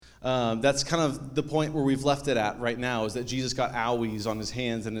That's kind of the point where we've left it at right now, is that Jesus got owies on his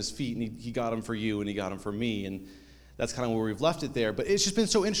hands and his feet, and he got them for you, and he got them for me, and that's kind of where we've left it there. But it's just been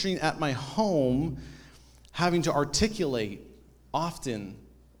so interesting at my home having to articulate often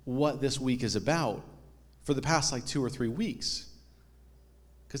what this week is about for the past 2 or 3 weeks.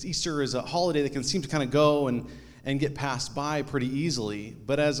 Because Easter is a holiday that can seem to kind of go and get passed by pretty easily.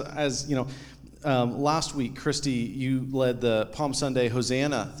 But as you know, last week, Christy, you led the Palm Sunday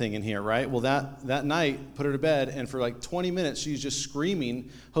Hosanna thing in here, right? Well, that night, put her to bed, and for 20 minutes, she's just screaming,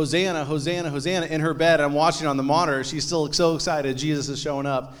 Hosanna, Hosanna, Hosanna, in her bed. I'm watching on the monitor. She's still so excited Jesus is showing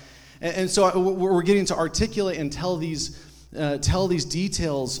up. And so we're getting to articulate and tell these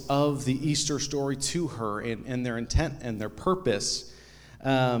details of the Easter story to her and their intent and their purpose.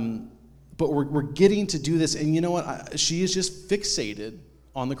 But we're getting to do this, and you know what? She is just fixated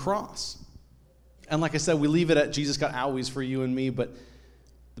on the cross. And like I said, we leave it at Jesus got owies for you and me, but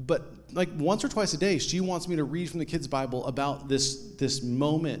once or twice a day, she wants me to read from the kids' Bible about this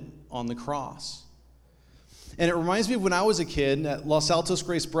moment on the cross. And it reminds me of when I was a kid at Los Altos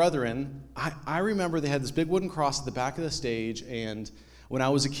Grace Brethren. I remember they had this big wooden cross at the back of the stage, and when I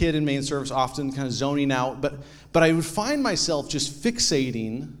was a kid in main service, often kind of zoning out, but I would find myself just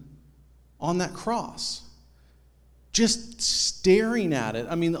fixating on that cross, just staring at it.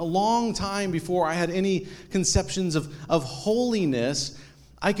 I mean, a long time before I had any conceptions of holiness,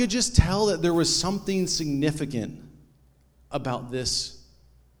 I could just tell that there was something significant about this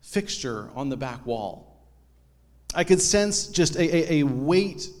fixture on the back wall. I could sense just a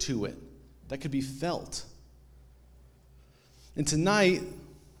weight to it that could be felt. And tonight,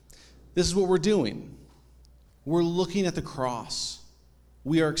 this is what we're doing. We're looking at the cross.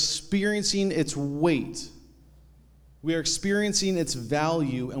 We are experiencing its weight. We are experiencing its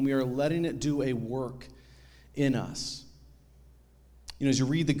value, and we are letting it do a work in us. You know, as you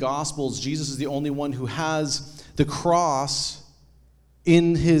read the Gospels, Jesus is the only one who has the cross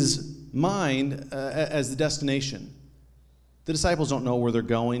in his mind as the destination. The disciples don't know where they're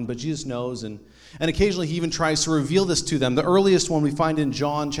going, but Jesus knows, and occasionally he even tries to reveal this to them. The earliest one we find in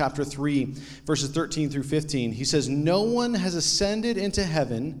John chapter 3, verses 13 through 15. He says, "No one has ascended into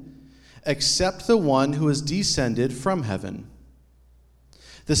heaven except the one who has descended from heaven,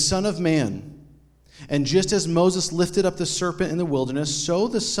 the Son of Man. And just as Moses lifted up the serpent in the wilderness, so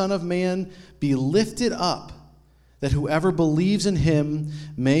the Son of Man be lifted up, that whoever believes in him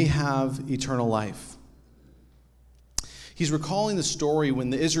may have eternal life." He's recalling the story when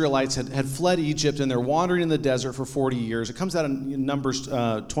the Israelites had fled Egypt and they're wandering in the desert for 40 years. It comes out in Numbers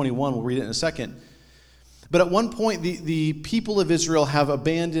 21. We'll read it in a second. But at one point, the people of Israel have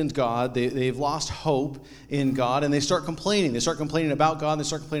abandoned God. They've lost hope in God, and they start complaining. They start complaining about God, and they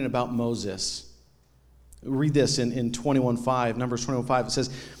start complaining about Moses. Read this in 21:5, Numbers 21:5. It says,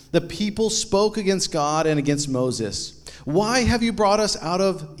 "The people spoke against God and against Moses. 'Why have you brought us out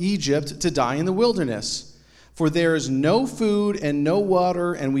of Egypt to die in the wilderness? For there is no food and no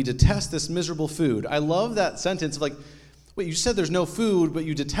water, and we detest this miserable food.'" I love that sentence of wait, you said there's no food, but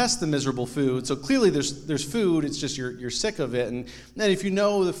you detest the miserable food. So clearly there's food, it's just you're sick of it. And then if you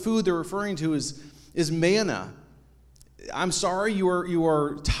know, the food they're referring to is manna. I'm sorry you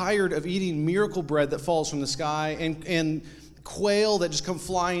are tired of eating miracle bread that falls from the sky and quail that just come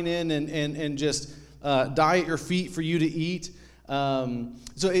flying in and just die at your feet for you to eat.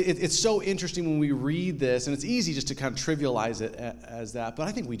 So it's so interesting when we read this, and it's easy just to kind of trivialize it as that, but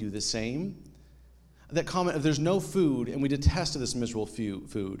I think we do the same. That comment of there's no food, and we detest this miserable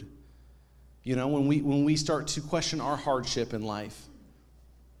food. You know, when we start to question our hardship in life.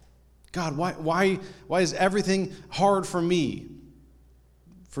 God, why is everything hard for me?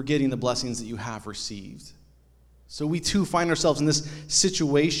 Forgetting the blessings that you have received. So we too find ourselves in this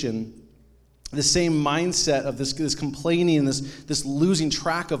situation, the same mindset of this complaining and this losing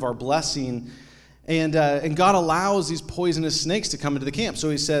track of our blessing. And God allows these poisonous snakes to come into the camp. So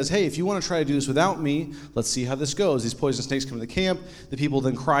he says, hey, if you want to try to do this without me, let's see how this goes. These poisonous snakes come to the camp. The people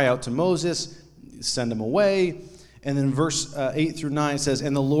then cry out to Moses, send them away. And then verse 8 through 9 says,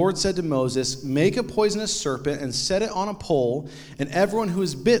 "And the Lord said to Moses, make a poisonous serpent and set it on a pole, and everyone who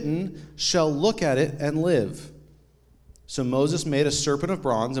is bitten shall look at it and live. So Moses made a serpent of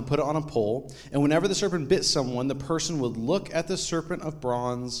bronze and put it on a pole, and whenever the serpent bit someone, the person would look at the serpent of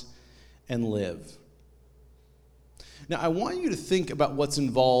bronze and live." Now, I want you to think about what's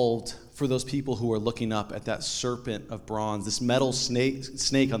involved for those people who are looking up at that serpent of bronze, this metal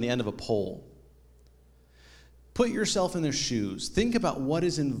snake on the end of a pole. Put yourself in their shoes. Think about what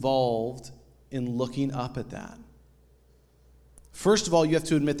is involved in looking up at that. First of all, you have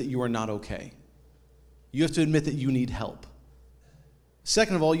to admit that you are not okay. You have to admit that you need help.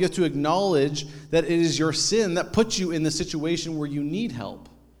 Second of all, you have to acknowledge that it is your sin that puts you in the situation where you need help.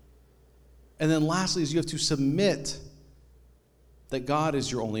 And then lastly is you have to submit that God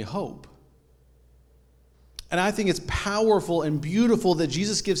is your only hope. And I think it's powerful and beautiful that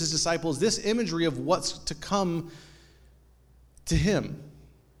Jesus gives his disciples this imagery of what's to come to him.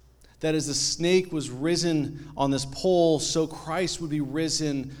 That as the snake was risen on this pole, so Christ would be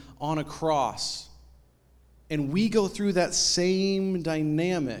risen on a cross. And we go through that same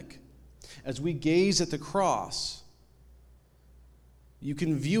dynamic as we gaze at the cross. You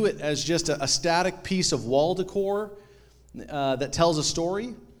can view it as just a static piece of wall decor that tells a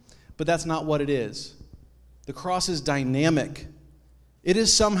story, but that's not what it is. The cross is dynamic. It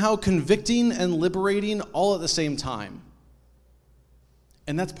is somehow convicting and liberating all at the same time.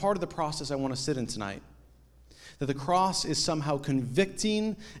 And that's part of the process I want to sit in tonight. That the cross is somehow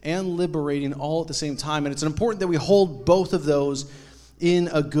convicting and liberating all at the same time. And it's important that we hold both of those in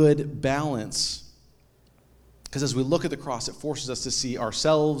a good balance. Because as we look at the cross, it forces us to see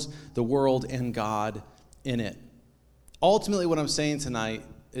ourselves, the world, and God in it. Ultimately, what I'm saying tonight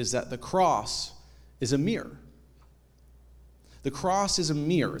is that the cross is a mirror. The cross is a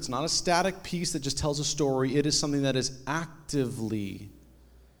mirror. It's not a static piece that just tells a story. It is something that is actively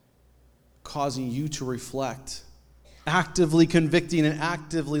causing you to reflect, actively convicting and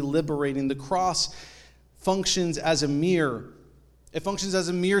actively liberating. The cross functions as a mirror. It functions as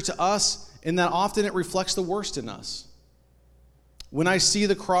a mirror to us in that often it reflects the worst in us. When I see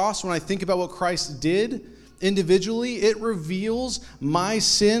the cross, when I think about what Christ did individually, it reveals my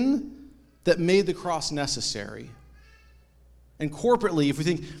sin that made the cross necessary. And corporately, if we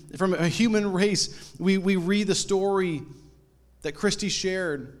think from a human race, we read the story that Christy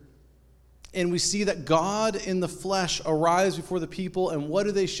shared, and we see that God in the flesh arrives before the people, and what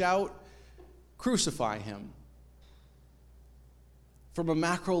do they shout? Crucify him. From a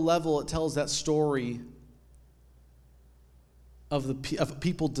macro level, it tells that story of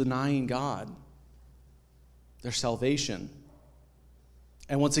people denying God, their salvation.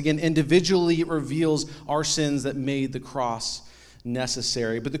 And once again, individually, it reveals our sins that made the cross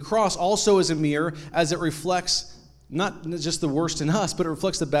necessary. But the cross also is a mirror as it reflects not just the worst in us, but it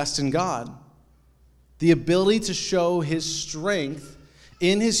reflects the best in God. The ability to show his strength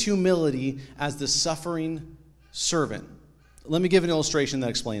in his humility as the suffering servant. Let me give an illustration that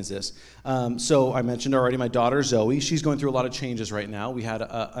explains this. So I mentioned already my daughter Zoe. She's going through a lot of changes right now. We had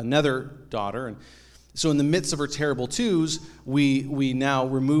another daughter, and so in the midst of her terrible twos, we now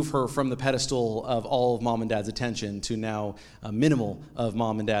remove her from the pedestal of all of mom and dad's attention to now minimal of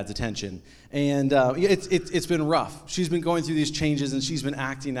mom and dad's attention. And it's been rough. She's been going through these changes, and she's been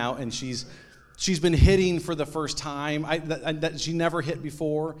acting out, and she's been hitting for the first time that she never hit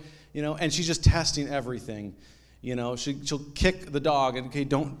before, and she's just testing everything. She'll kick the dog, and okay,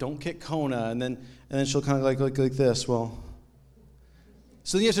 don't kick Kona, and then she'll kind of like this. Well,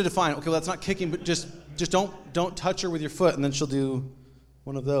 so then you have to define. Okay, well that's not kicking, but just don't touch her with your foot, and then she'll do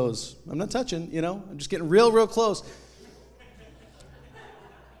one of those. I'm not touching, I'm just getting real close.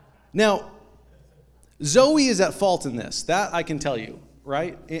 Now, Zoe is at fault in this. That I can tell you,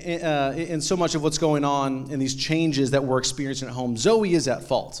 right? In so much of what's going on in these changes that we're experiencing at home, Zoe is at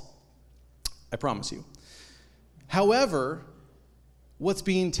fault. I promise you. However, what's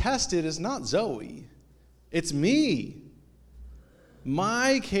being tested is not Zoe. It's me.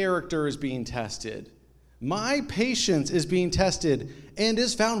 My character is being tested. My patience is being tested and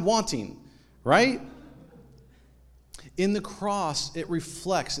is found wanting, right? In the cross, it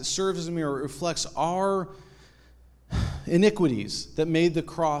serves as a mirror. It reflects our iniquities that made the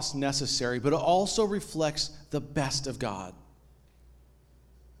cross necessary, but it also reflects the best of God.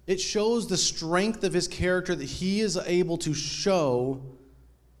 It shows the strength of his character that he is able to show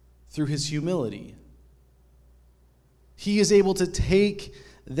through his humility. He is able to take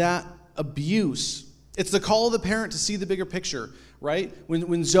that abuse. It's the call of the parent to see the bigger picture, right?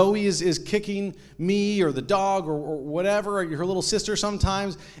 When Zoe is kicking me or the dog or whatever, or her little sister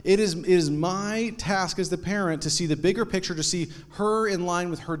sometimes, it is my task as the parent to see the bigger picture, to see her in line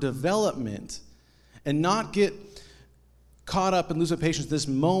with her development and not get caught up and lose my patience this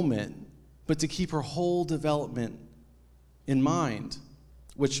moment, but to keep her whole development in mind,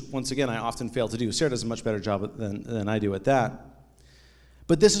 which, once again, I often fail to do. Sarah does a much better job than I do at that.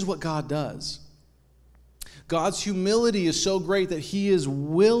 But this is what God does. God's humility is so great that he is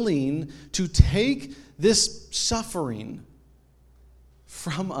willing to take this suffering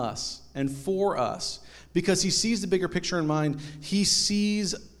from us and for us because he sees the bigger picture in mind. He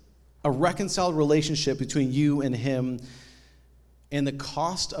sees a reconciled relationship between you and him, and the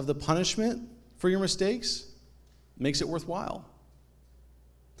cost of the punishment for your mistakes makes it worthwhile.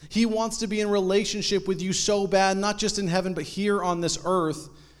 He wants to be in relationship with you so bad, not just in heaven, but here on this earth.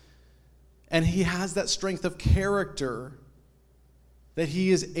 And he has that strength of character that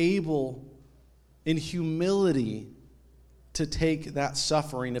he is able, in humility, to take that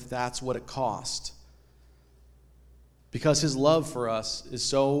suffering if that's what it cost. Because his love for us is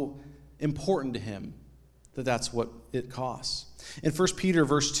so important to him that that's what it costs. In 1 Peter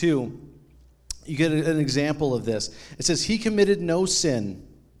verse 2, you get an example of this. It says, he committed no sin,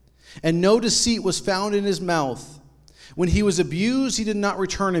 and no deceit was found in his mouth. When he was abused, he did not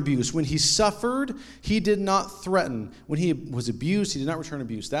return abuse. When he suffered, he did not threaten. When he was abused, he did not return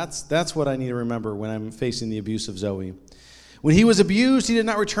abuse. That's what I need to remember when I'm facing the abuse of Zoe. When he was abused, he did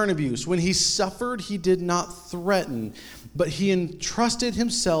not return abuse. When he suffered, he did not threaten, but he entrusted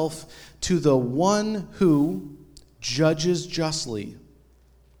himself to the one who judges justly.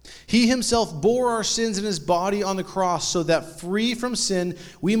 He himself bore our sins in his body on the cross so that free from sin,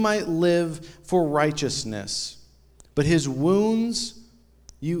 we might live for righteousness. But by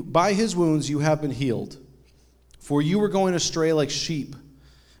his wounds you have been healed. For you were going astray like sheep,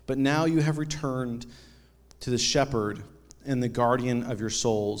 but now you have returned to the shepherd and the guardian of your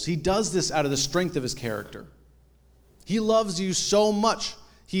souls. He does this out of the strength of his character. He loves you so much,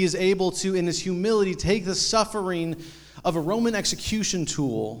 he is able to, in his humility, take the suffering of a Roman execution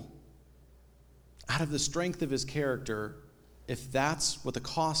tool out of the strength of his character, if that's what the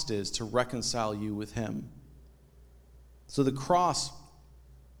cost is to reconcile you with him. So the cross,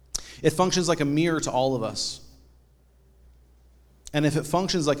 it functions like a mirror to all of us. And if it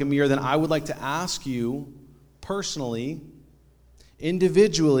functions like a mirror, then I would like to ask you personally,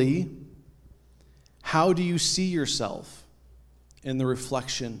 individually, how do you see yourself in the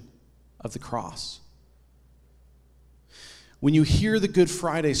reflection of the cross? When you hear the Good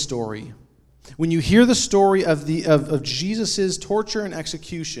Friday story, when you hear the story of Jesus' torture and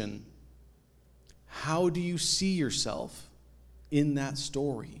execution, how do you see yourself in that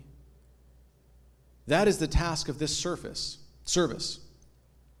story? That is the task of this service.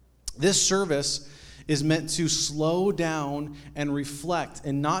 This service is meant to slow down and reflect,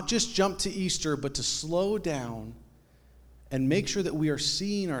 and not just jump to Easter, but to slow down and make sure that we are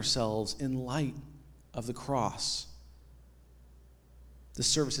seeing ourselves in light of the cross. This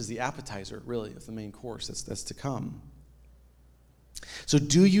service is the appetizer, really, of the main course that's to come. So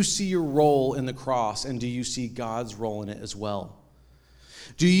do you see your role in the cross, and do you see God's role in it as well?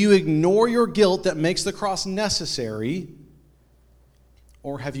 Do you ignore your guilt that makes the cross necessary,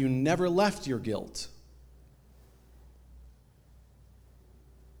 or have you never left your guilt?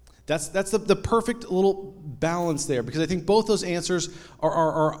 That's the perfect little balance there, because I think both those answers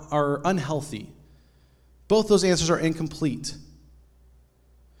are unhealthy. Both those answers are incomplete.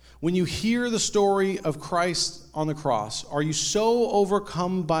 When you hear the story of Christ on the cross, are you so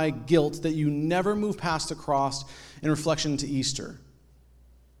overcome by guilt that you never move past the cross in reflection to Easter?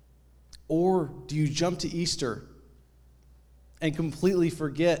 Or do you jump to Easter and completely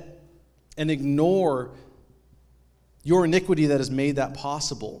forget and ignore your iniquity that has made that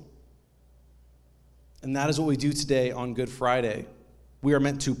possible? And that is what we do today on Good Friday. We are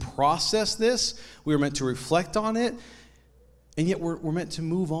meant to process this. We are meant to reflect on it. And yet we're meant to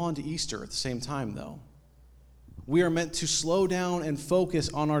move on to Easter at the same time, though. We are meant to slow down and focus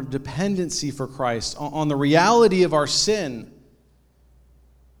on our dependency for Christ, on the reality of our sin,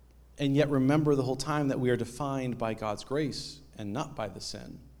 and yet remember the whole time that we are defined by God's grace and not by the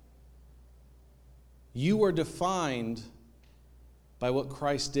sin. You are defined by what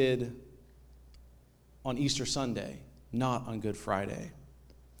Christ did on Easter Sunday, not on Good Friday.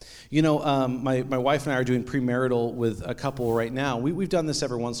 You know, my wife and I are doing premarital with a couple right now. We've done this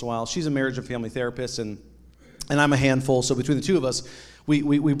every once in a while. She's a marriage and family therapist, and I'm a handful. So between the two of us,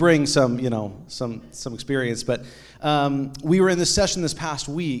 we bring some experience. But we were in this session this past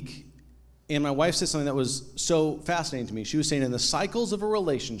week, and my wife said something that was so fascinating to me. She was saying, in the cycles of a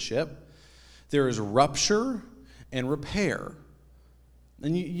relationship, there is rupture and repair.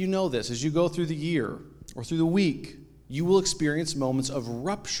 And you know this as you go through the year or through the week. You will experience moments of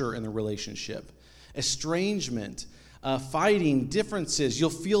rupture in the relationship, estrangement, fighting, differences. You'll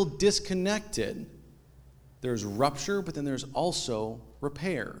feel disconnected. There's rupture, but then there's also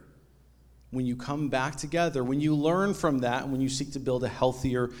repair. When you come back together, when you learn from that, and when you seek to build a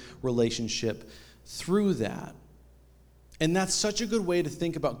healthier relationship through that. And that's such a good way to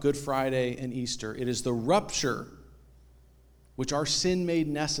think about Good Friday and Easter. It is the rupture which our sin made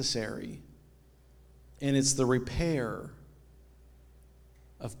necessary. And it's the repair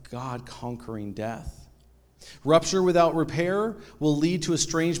of God conquering death. Rupture without repair will lead to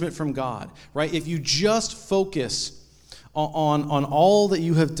estrangement from God, right? If you just focus on all that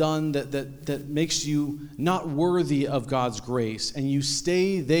you have done that makes you not worthy of God's grace, and you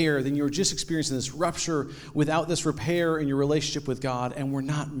stay there, then you're just experiencing this rupture without this repair in your relationship with God, and we're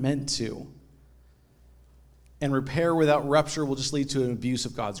not meant to. And repair without rupture will just lead to an abuse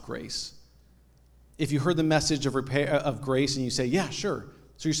of God's grace. If you heard the message of grace and you say, yeah, sure.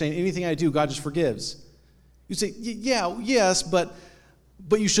 So you're saying anything I do, God just forgives. You say, yes, but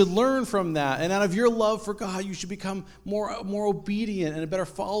you should learn from that. And out of your love for God, you should become more obedient and a better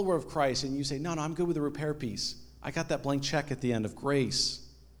follower of Christ. And you say, no, I'm good with the repair piece. I got that blank check at the end of grace.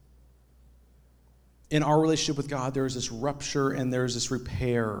 In our relationship with God, there is this rupture and there is this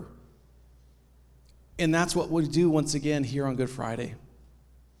repair. And that's what we do once again here on Good Friday.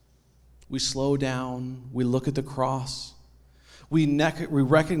 We slow down. We look at the cross. We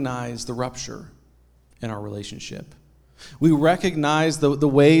recognize the rupture in our relationship. We recognize the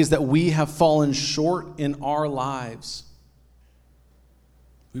ways that we have fallen short in our lives.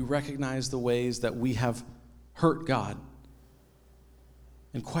 We recognize the ways that we have hurt God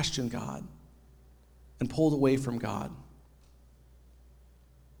and questioned God and pulled away from God.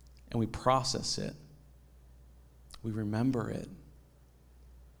 And we process it. We remember it.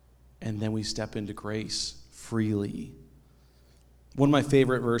 And then we step into grace freely. One of my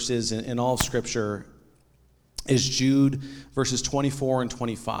favorite verses in all of Scripture is Jude verses 24 and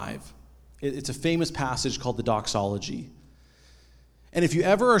 25. It's a famous passage called the Doxology. And if you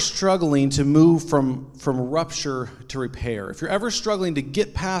ever are struggling to move from rupture to repair, if you're ever struggling to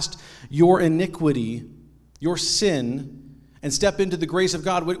get past your iniquity, your sin, and step into the grace of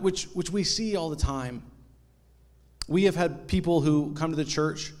God, which we see all the time. We have had people who come to the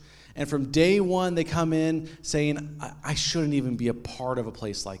church, and from day one, they come in saying, I shouldn't even be a part of a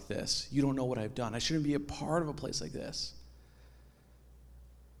place like this. You don't know what I've done. I shouldn't be a part of a place like this.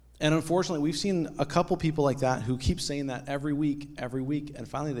 And unfortunately, we've seen a couple people like that who keep saying that every week, and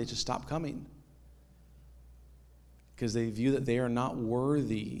finally they just stop coming. Because they view that they are not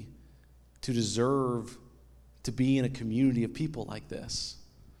worthy to deserve to be in a community of people like this.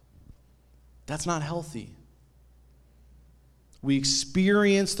 That's not healthy. We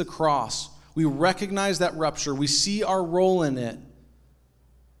experience the cross. We recognize that rupture. We see our role in it.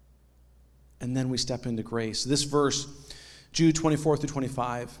 And then we step into grace. This verse, Jude 24 through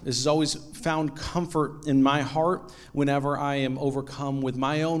 25, this has always found comfort in my heart whenever I am overcome with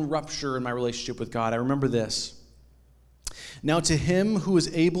my own rupture in my relationship with God. I remember this. Now to him who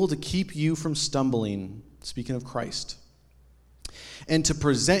is able to keep you from stumbling, speaking of Christ, and to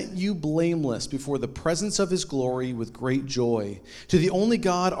present you blameless before the presence of his glory with great joy. To the only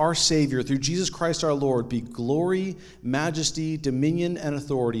God, our Savior, through Jesus Christ our Lord, be glory, majesty, dominion, and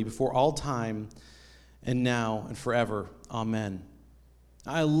authority before all time, and now and forever. Amen.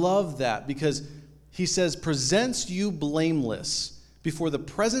 I love that because he says, presents you blameless before the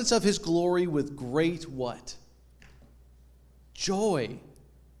presence of his glory with great what? Joy.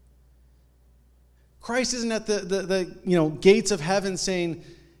 Christ isn't at the gates of heaven saying,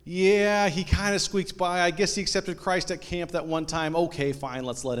 yeah, he kind of squeaked by. I guess he accepted Christ at camp that one time. Okay, fine,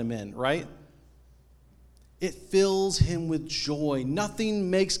 let's let him in, right? It fills him with joy.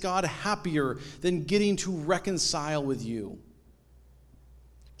 Nothing makes God happier than getting to reconcile with you.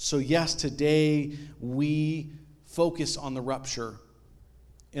 So yes, today we focus on the rupture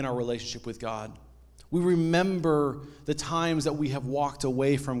in our relationship with God. We remember the times that we have walked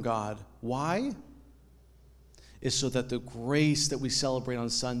away from God. Why? Is so that the grace that we celebrate on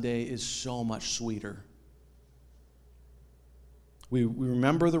Sunday is so much sweeter. We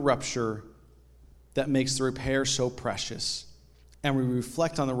remember the rupture that makes the repair so precious. And we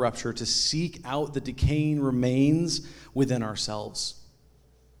reflect on the rupture to seek out the decaying remains within ourselves.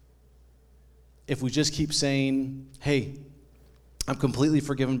 If we just keep saying, hey, I'm completely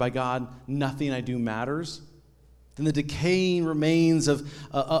forgiven by God, nothing I do matters, then the decaying remains of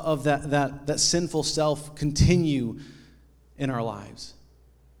that sinful self continue in our lives.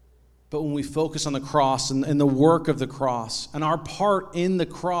 But when we focus on the cross and the work of the cross and our part in the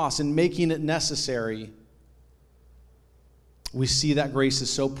cross and making it necessary, we see that grace is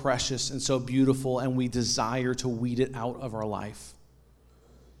so precious and so beautiful, and we desire to weed it out of our life.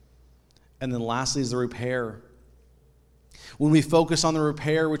 And then lastly is the repair. When we focus on the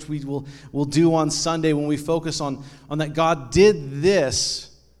repair, which we will do on Sunday, when we focus on that God did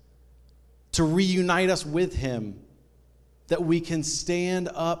this to reunite us with him, that we can stand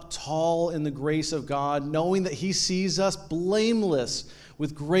up tall in the grace of God, knowing that he sees us blameless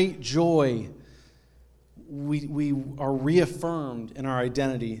with great joy. We are reaffirmed in our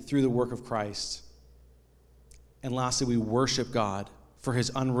identity through the work of Christ. And lastly, we worship God for his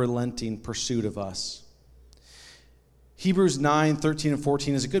unrelenting pursuit of us. Hebrews 9, 13, and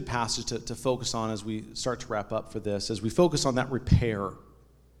 14 is a good passage to focus on as we start to wrap up for this, as we focus on that repair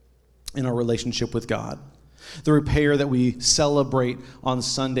in our relationship with God. The repair that we celebrate on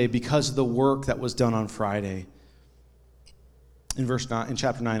Sunday because of the work that was done on Friday. In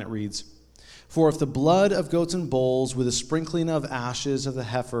chapter 9 it reads, "For if the blood of goats and bulls with a sprinkling of ashes of the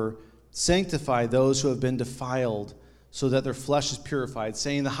heifer sanctify those who have been defiled, so that their flesh is purified,"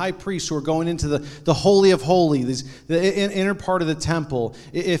 saying the high priests who are going into the Holy of Holies, the inner part of the temple,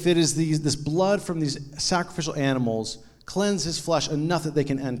 if it is this blood from these sacrificial animals, cleanse his flesh enough that they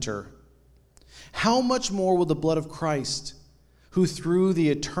can enter, how much more will the blood of Christ, who through the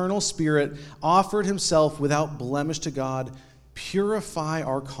eternal Spirit offered himself without blemish to God, purify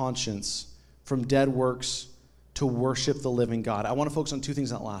our conscience from dead works to worship the living God? I want to focus on two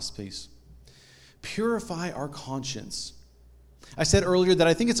things in that last piece. Purify our conscience. I said earlier that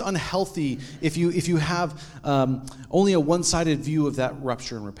I think it's unhealthy if you have only a one-sided view of that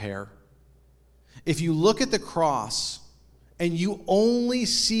rupture and repair. If you look at the cross and you only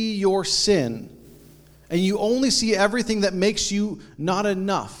see your sin, and you only see everything that makes you not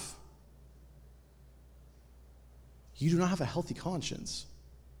enough, you do not have a healthy conscience.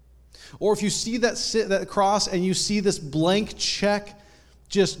 Or if you see that cross and you see this blank check,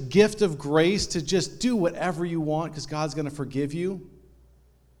 just gift of grace to just do whatever you want because God's going to forgive you,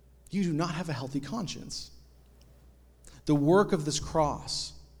 you do not have a healthy conscience. The work of this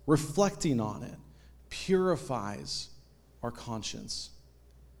cross, reflecting on it, purifies our conscience.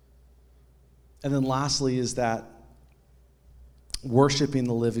 And then lastly is that worshiping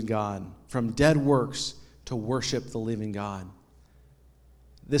the living God, from dead works to worship the living God.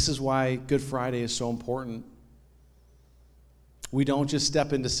 This is why Good Friday is so important. We don't just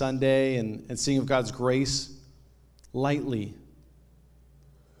step into Sunday and sing of God's grace lightly.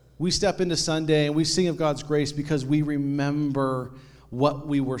 We step into Sunday and we sing of God's grace because we remember what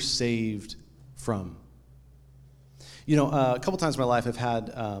we were saved from. You know, a couple times in my life I've had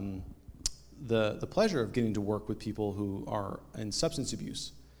the pleasure of getting to work with people who are in substance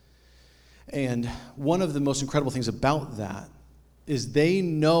abuse. And one of the most incredible things about that is they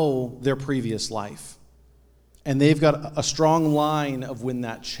know their previous life. And they've got a strong line of when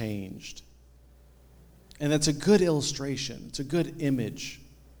that changed. And that's a good illustration. It's a good image.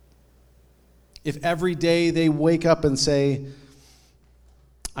 If every day they wake up and say,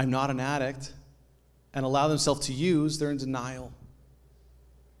 "I'm not an addict," and allow themselves to use, they're in denial.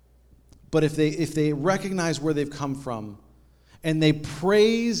 But if they recognize where they've come from and they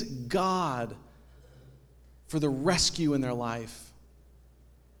praise God for the rescue in their life,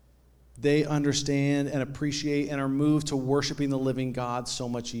 they understand and appreciate and are moved to worshiping the living God so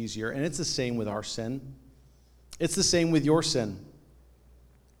much easier. And it's the same with our sin. It's the same with your sin.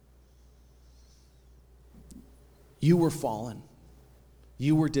 You were fallen.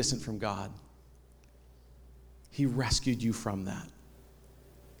 You were distant from God. He rescued you from that.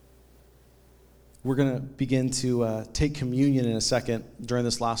 We're going to begin to take communion in a second during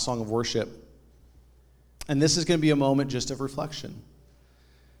this last song of worship. And this is going to be a moment just of reflection.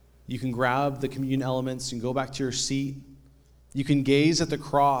 You can grab the communion elements and go back to your seat. You can gaze at the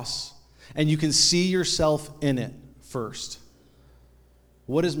cross, and you can see yourself in it first.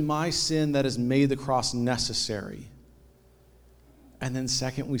 What is my sin that has made the cross necessary? And then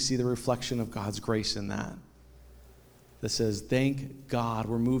second, we see the reflection of God's grace in that. That says, thank God,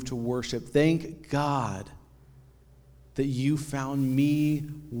 we're moved to worship. Thank God that you found me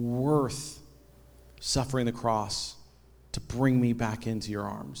worth suffering the cross to bring me back into your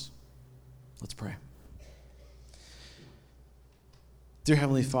arms. Let's pray. Dear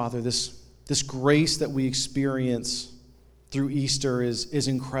Heavenly Father, this grace that we experience through Easter is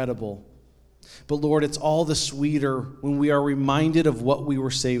incredible. But Lord, it's all the sweeter when we are reminded of what we were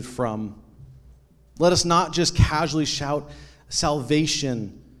saved from. Let us not just casually shout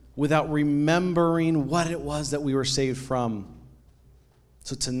salvation without remembering what it was that we were saved from.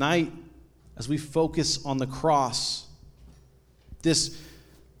 So tonight, as we focus on the cross, this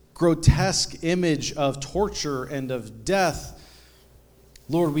grotesque image of torture and of death,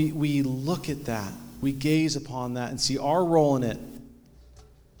 Lord, we look at that. We gaze upon that and see our role in it.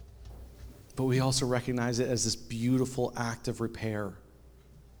 But we also recognize it as this beautiful act of repair.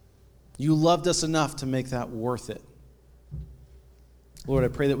 You loved us enough to make that worth it. Lord, I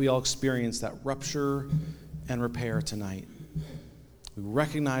pray that we all experience that rupture and repair tonight. We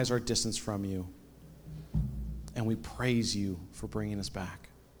recognize our distance from you, and we praise you for bringing us back.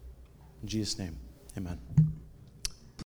 In Jesus' name, amen.